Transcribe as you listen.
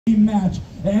match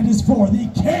and is for the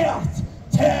KAOS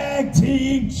Tag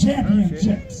Team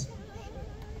Championships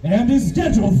and is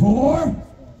scheduled for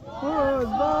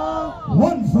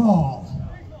one fall.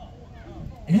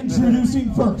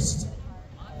 Introducing first.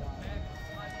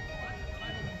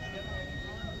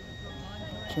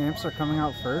 Champs are coming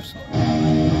out first.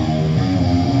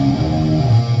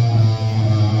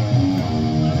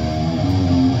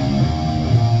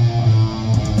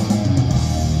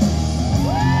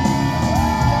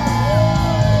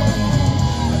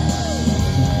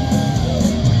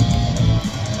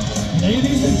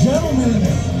 Ladies and gentlemen,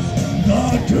 the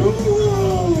Guru!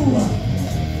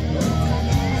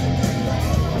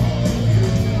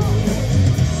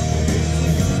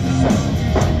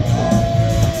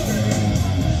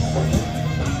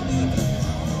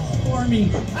 For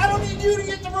me. I don't need you to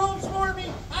get the ropes for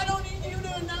me. I don't need you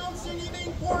to announce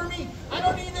anything for me. I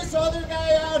don't need this other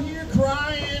guy out here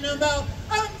crying about,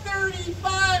 I'm 35,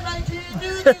 I can't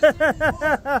do this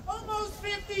anymore. Almost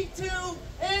 52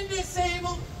 and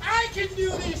disabled. I can do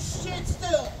this shit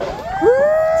still. Just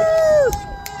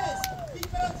like this.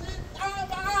 Because I'm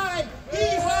high.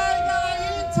 He's high guy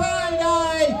in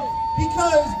tie-dye.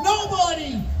 Because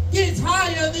nobody gets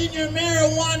higher than your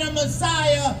marijuana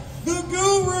messiah, the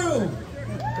Guru.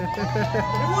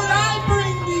 And what I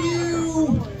bring to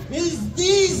you is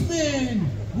these men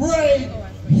right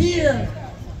here.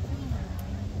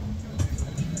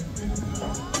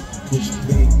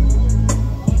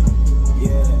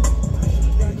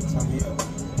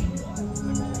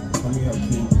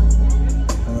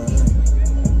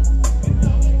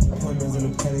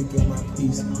 Get my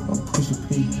piece, I'm pushing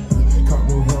P. Caught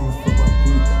me helmet for my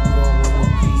beat. You don't want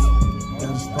one piece.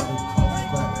 Got a spot and cough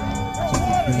back. Just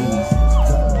a piece.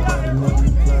 Got the body,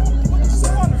 money, plan.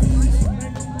 Inside the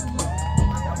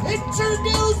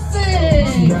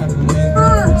Introducing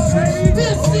first,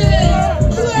 this is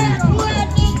Black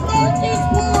Platinum Marcus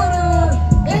Porter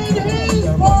and his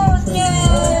partner,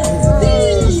 the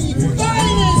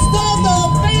finest of the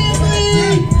family,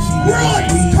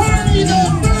 Royce Carney the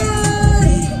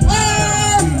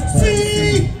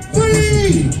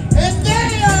and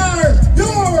they are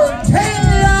your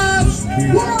KAOS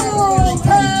World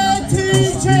Tag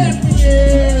Team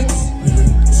Champions,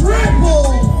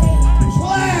 Triple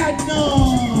Platinum.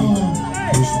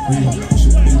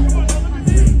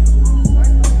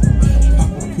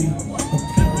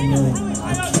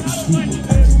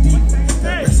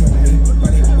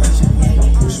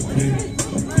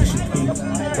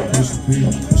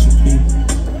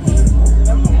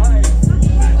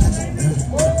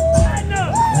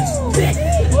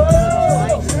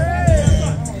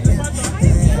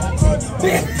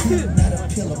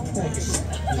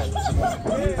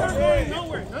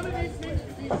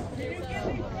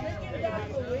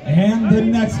 And the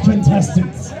next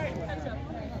contestants.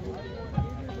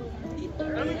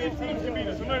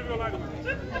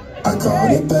 I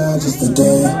called it bad just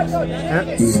today.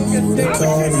 You hit me with a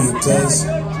call in your text.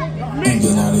 Ain't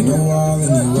been out in a while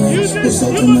anyway. Was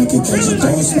hoping I could catch you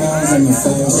throwing smiles in my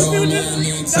face.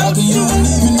 Talking, you don't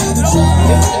even have to try.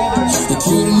 You're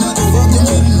cute enough to fuck with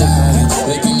me tonight.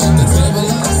 Waking up the table,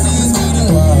 all I see is bleeding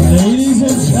wide. Ladies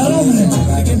and gentlemen,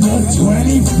 the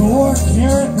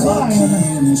 24-karat lion,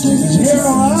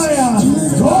 Jeremiah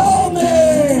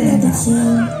Goldman.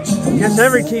 I guess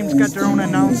every team's got their own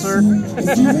announcer. Yeah,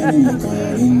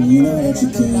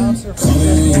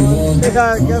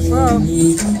 I guess so.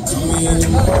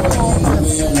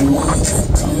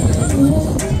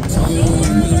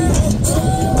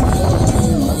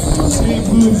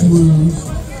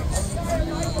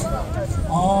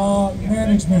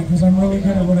 Management, because I'm really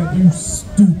good at what I do,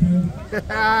 stupid.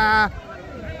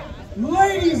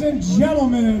 Ladies and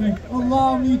gentlemen,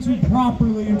 allow me to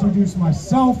properly introduce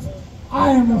myself.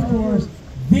 I am, of course,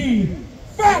 the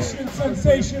fashion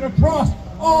sensation across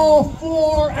all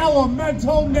 4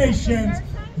 elemental nations,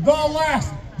 the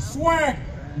last swag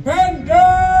bender!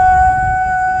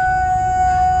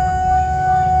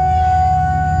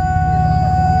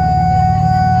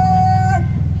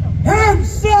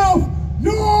 Himself,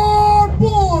 your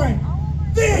boy,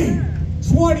 the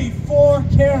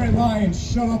 24-karat lion.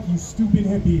 Shut up, you stupid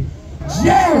hippie.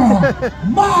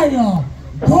 Jeremiah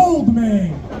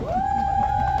Goldman.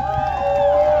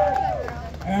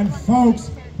 And folks,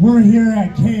 we're here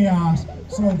at KAOS,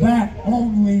 so that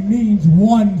only means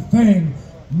one thing.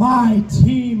 My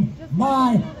team,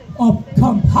 my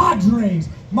compadres,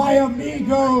 my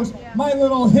amigos, my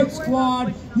little hit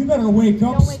squad, you better wake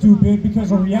up, stupid,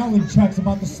 because a reality check's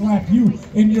about to slap you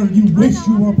in your you wish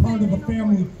you were part of the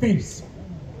family face.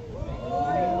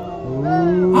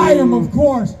 I am, of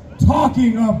course,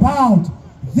 talking about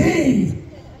the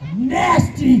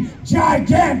nasty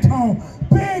giganto,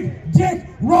 Big Dick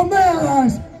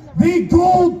Ramirez, the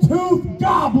gold tooth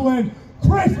goblin,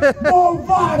 Chris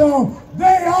Movado.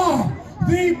 They are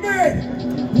the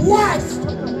Midwest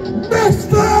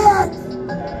Misfits!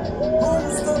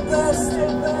 Who's the best in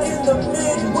the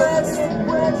Midwest?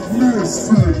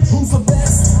 Misfits. Who's the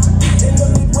best in the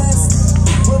Midwest?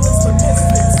 Well, it's the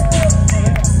Misfits.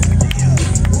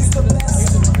 Who's the best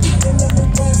in the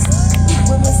Midwest?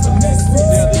 Well, it's the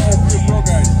Misfits. Yeah, these are three pro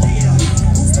guys.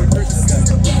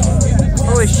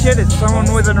 Holy shit, it's someone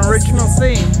with an original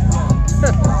theme.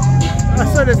 I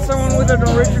said it's someone with an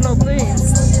original theme.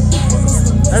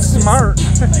 That's smart.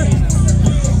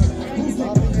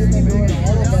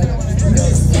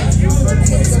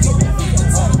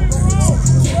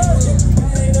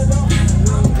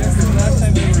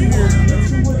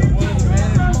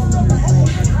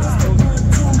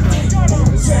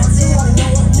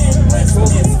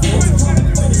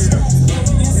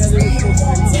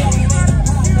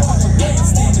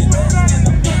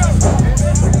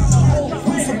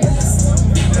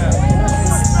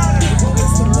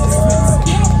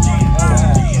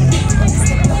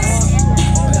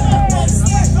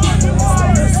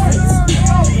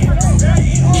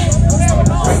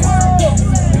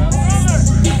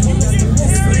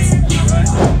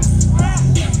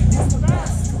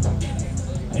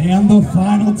 And the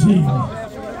final team.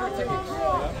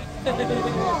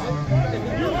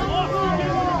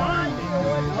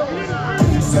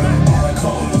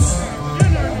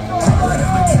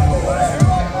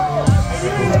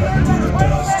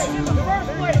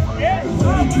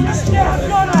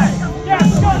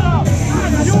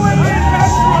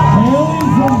 Hailing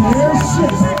from their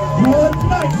ship, the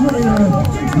Night Raider,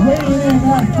 weighing in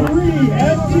at 3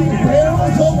 empty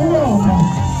barrels of rum,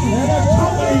 and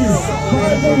accompanied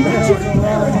by the Richard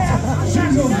parents.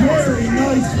 She's a very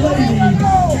nice lady.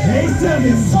 Ace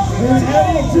Evans and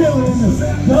Eddie Dillon,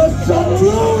 the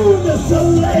Saloon, the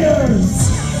Slayers.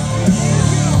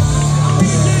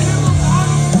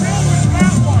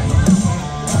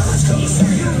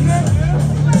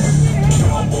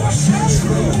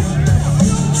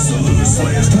 Saloon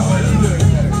Slayers coming.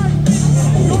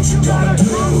 What you gonna do?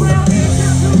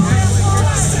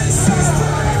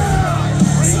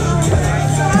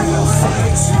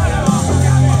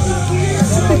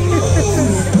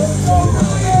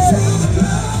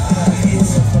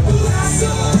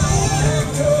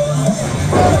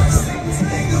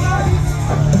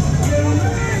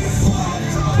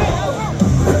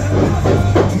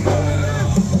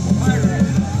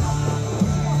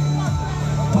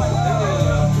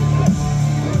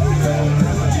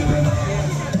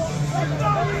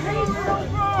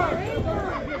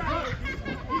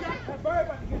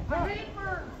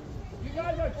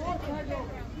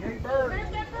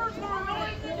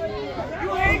 You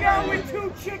hang out with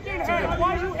two chicken heads.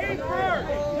 Why you hate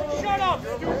birds? Shut up,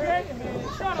 stupid.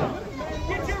 Shut up.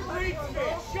 Get your breed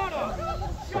straight. Shut up.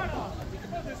 Shut up.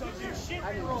 Get your shit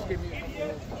rolled,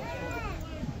 idiot.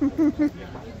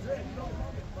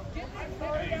 I'm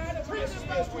sorry, guys.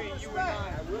 Respect between you and I.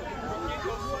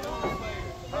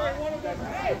 All right, one of them.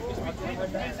 Hey,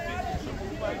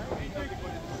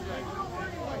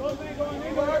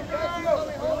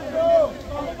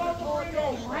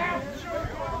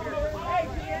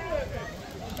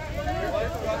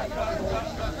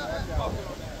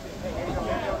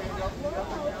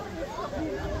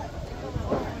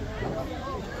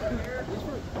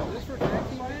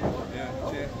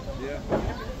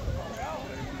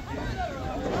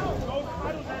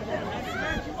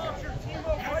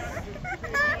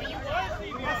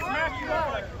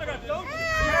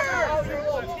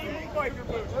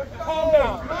 calm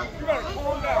down. You better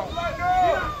calm down.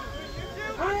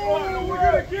 Oh, we're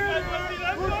gonna get it.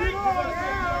 We're getting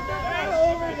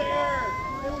over there.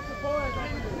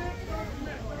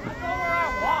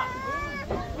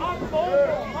 I'm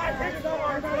mobile. My hips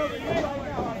are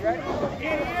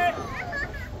idiot.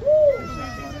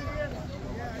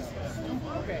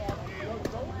 Okay.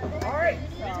 All right.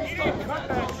 You didn't cut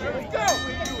that shit. Let's go.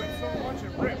 We do it so much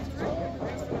it rips.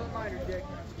 Thanks for the reminder, Dick.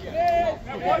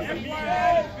 That wasn't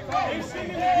bad. They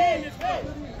singing the game.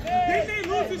 Didn't they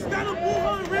lose to Stella Bull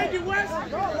and Randy West?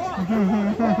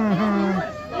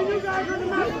 And you guys are the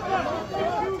master.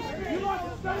 You lost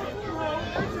to Stella Bull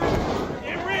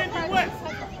and Randy West.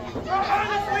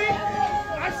 Honestly,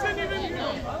 I shouldn't even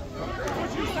know. That's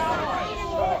what you sound like.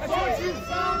 That's what you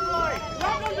sound like.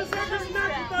 Y'all don't deserve this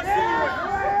match with us anyway.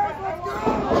 Let's go.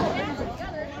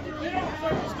 They don't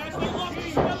deserve this match. They lost to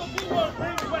Stella Bull and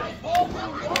Randy West.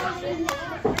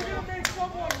 You're going to make so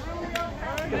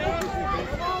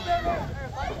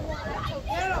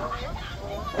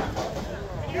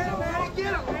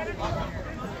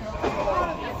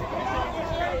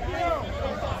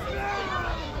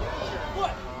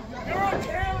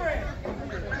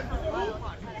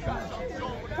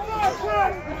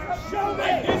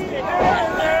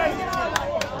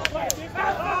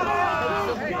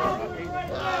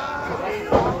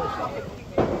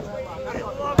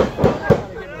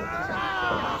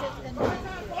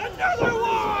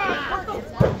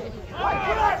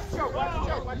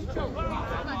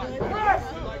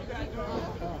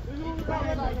You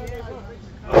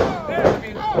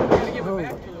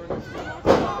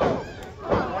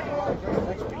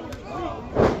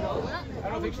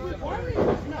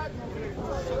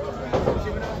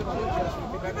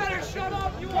better shut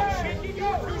up, you old shaky.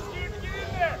 You're too scared to get in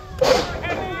there.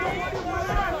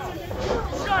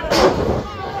 Shut up.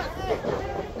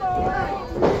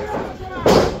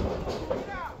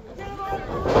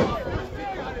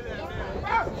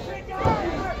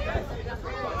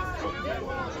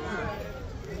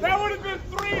 That would have been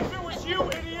 3 if it was you,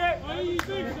 idiot.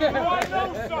 Oh, I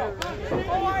know so.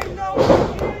 Oh, I know.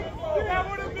 That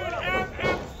would have been MM3.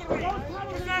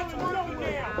 Because that's worth the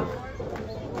damn.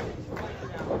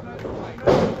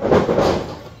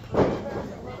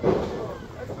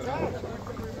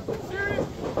 Serious?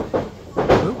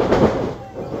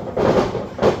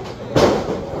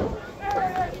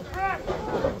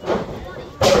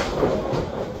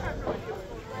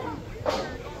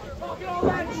 Talking all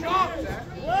that junk.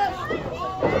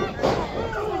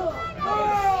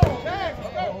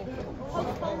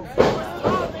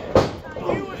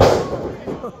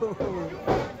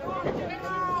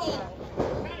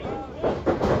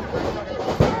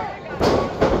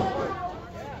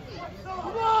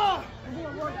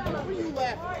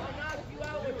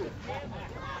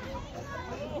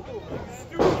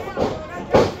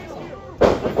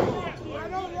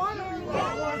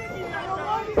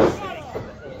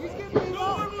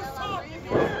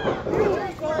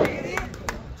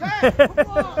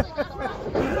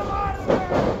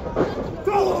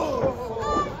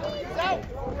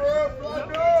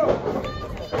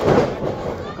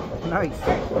 Nice.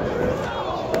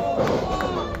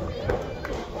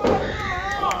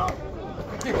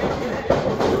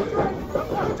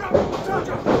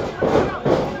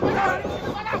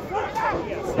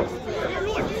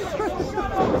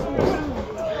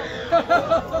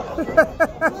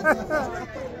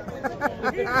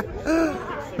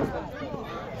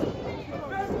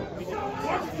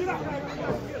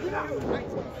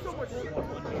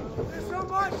 So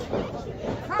much.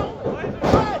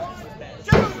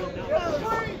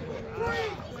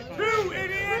 Two,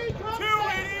 idiot! Two,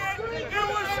 idiot! It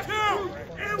was two!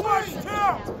 It was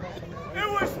two! It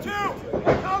was two!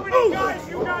 How many guys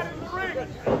you got in the ring?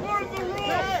 What are the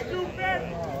rules, stupid?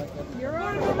 What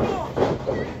are the rules?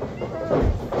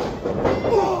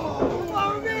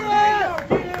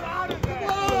 Get him out of there!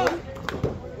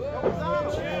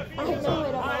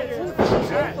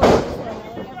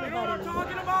 You know what I'm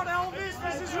talking about, Elvis?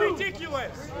 This is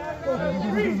ridiculous!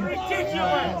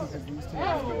 Ridiculous!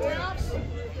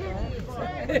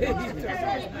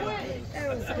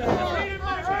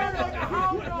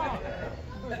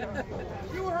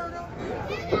 You heard him.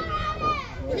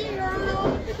 He heard him.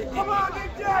 Come on,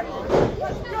 Big Jack.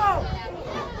 Let's go.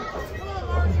 Come on,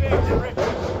 Mark.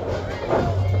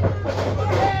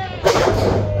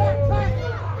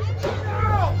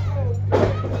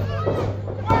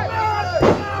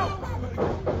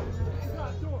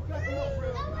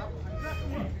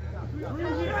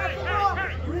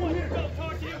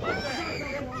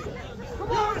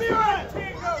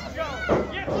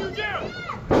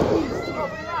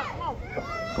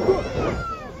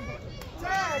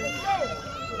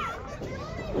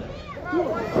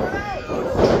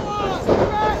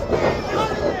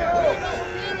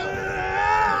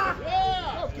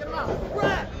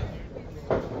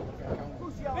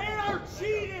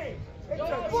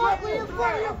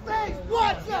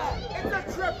 What's that? It's a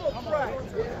triple threat.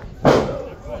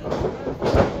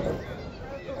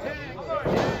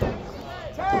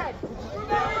 Tag!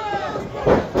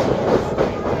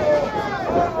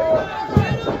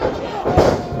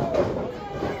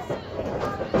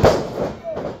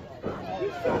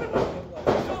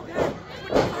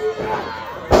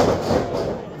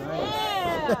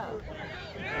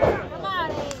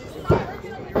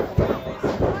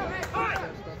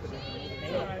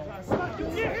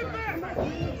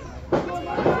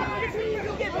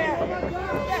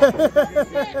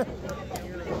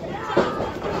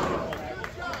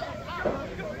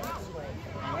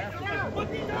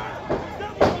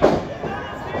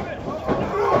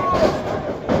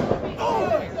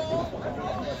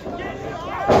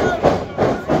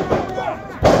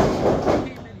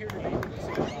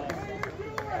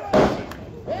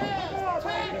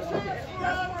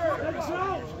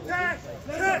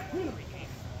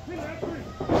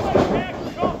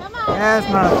 That's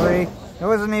not a 3. It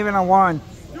wasn't even a 1.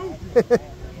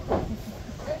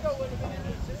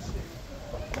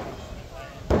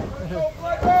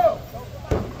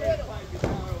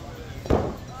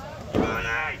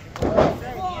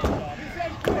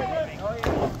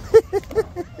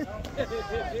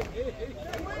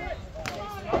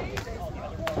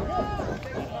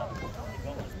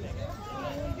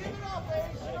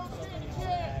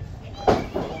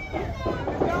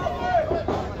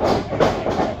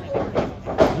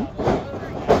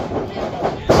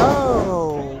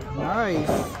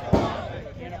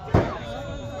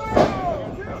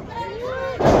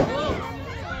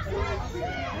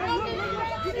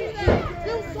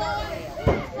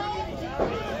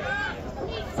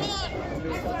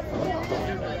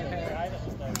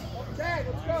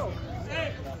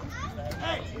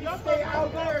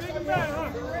 Big and bad, huh?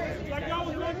 Like y'all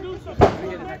was gonna do something.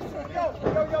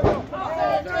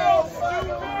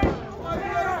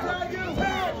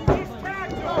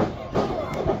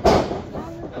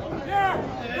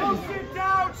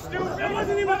 That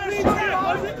wasn't even a clean tap,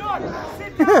 was it?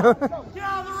 Sit down. Get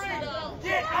out of the ring.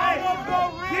 Get out of the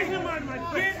ring. Get him out of my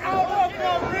face. Get out of the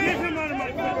ring. Get him out of my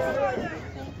face.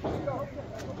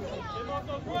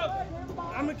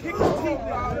 I'm gonna kick his teeth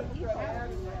now.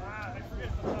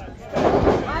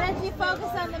 Why don't you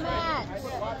focus on the match?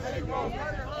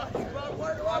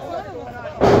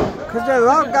 Because that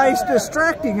loud guy's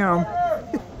distracting him.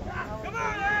 Come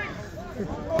on, Ace.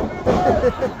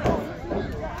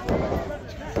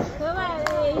 Come on,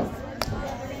 Ace.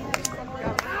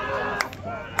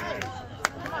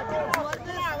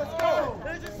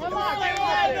 Come on, get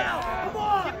on now. Come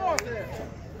on. Get more there.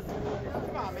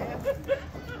 Come on, man.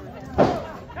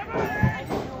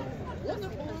 Let the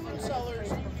balloon sellers.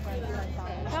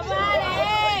 Come on,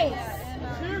 Ace.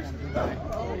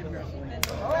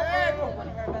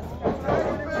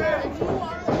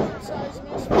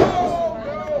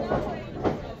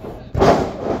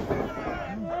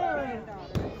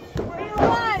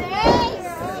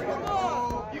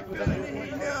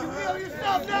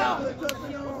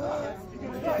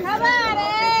 Come on,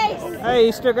 Ace! Hey,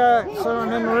 you still got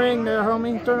someone in the ring there,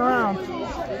 homie. Turn around.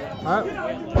 All right.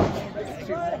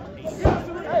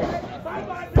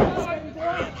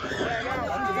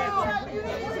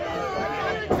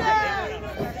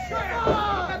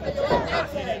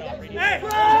 Hey,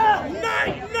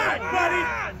 night, buddy.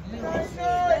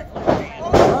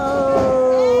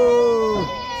 Oh!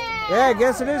 Yeah, I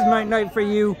guess it is night for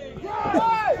you.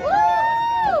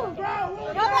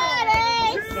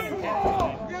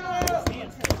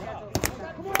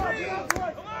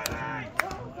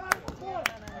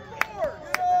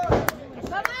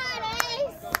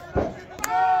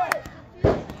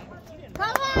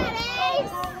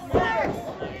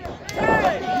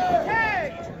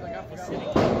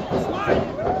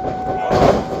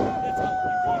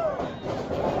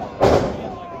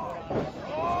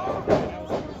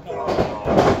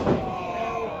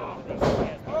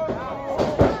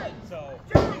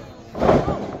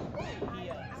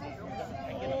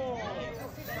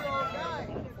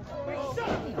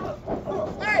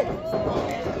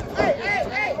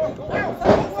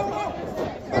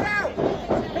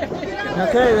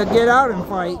 Okay, then get out and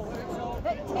fight.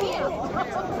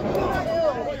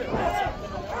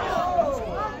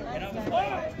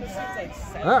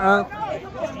 Uh-oh.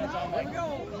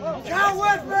 Count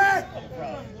with me!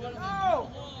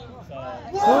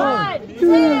 1,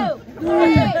 2,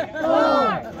 3,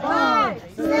 4, 5,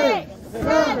 6,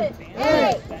 7,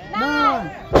 8, 9.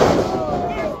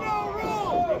 There's no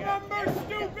rule. Remember,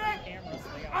 stupid?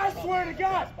 I swear to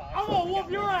God, I'm gonna whoop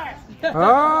your ass.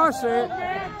 Oh, shit.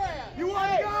 Man, you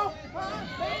wanna go?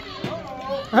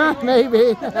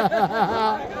 Maybe.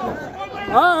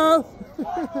 Uh-oh.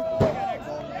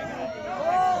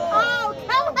 Oh,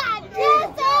 come on,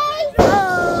 Jesse! Oh!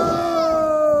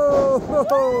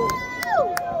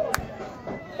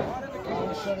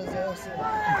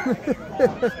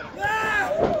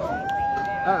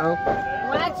 Uh-oh.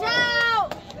 Watch out!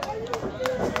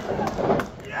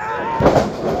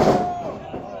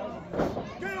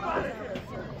 Get him out of here.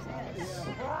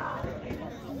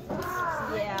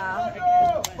 Yeah.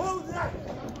 Who's that?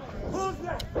 Who's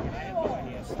that?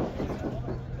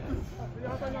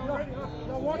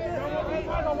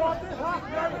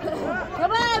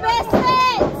 Come on,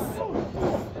 Misfits!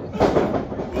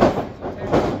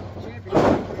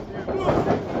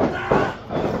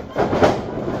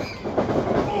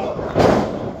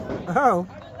 Oh.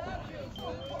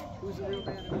 Who's the real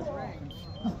man in this ring?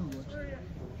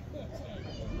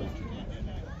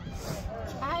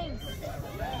 Thanks.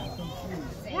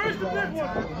 Where's the big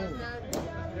one?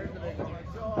 There's the big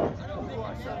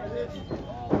one.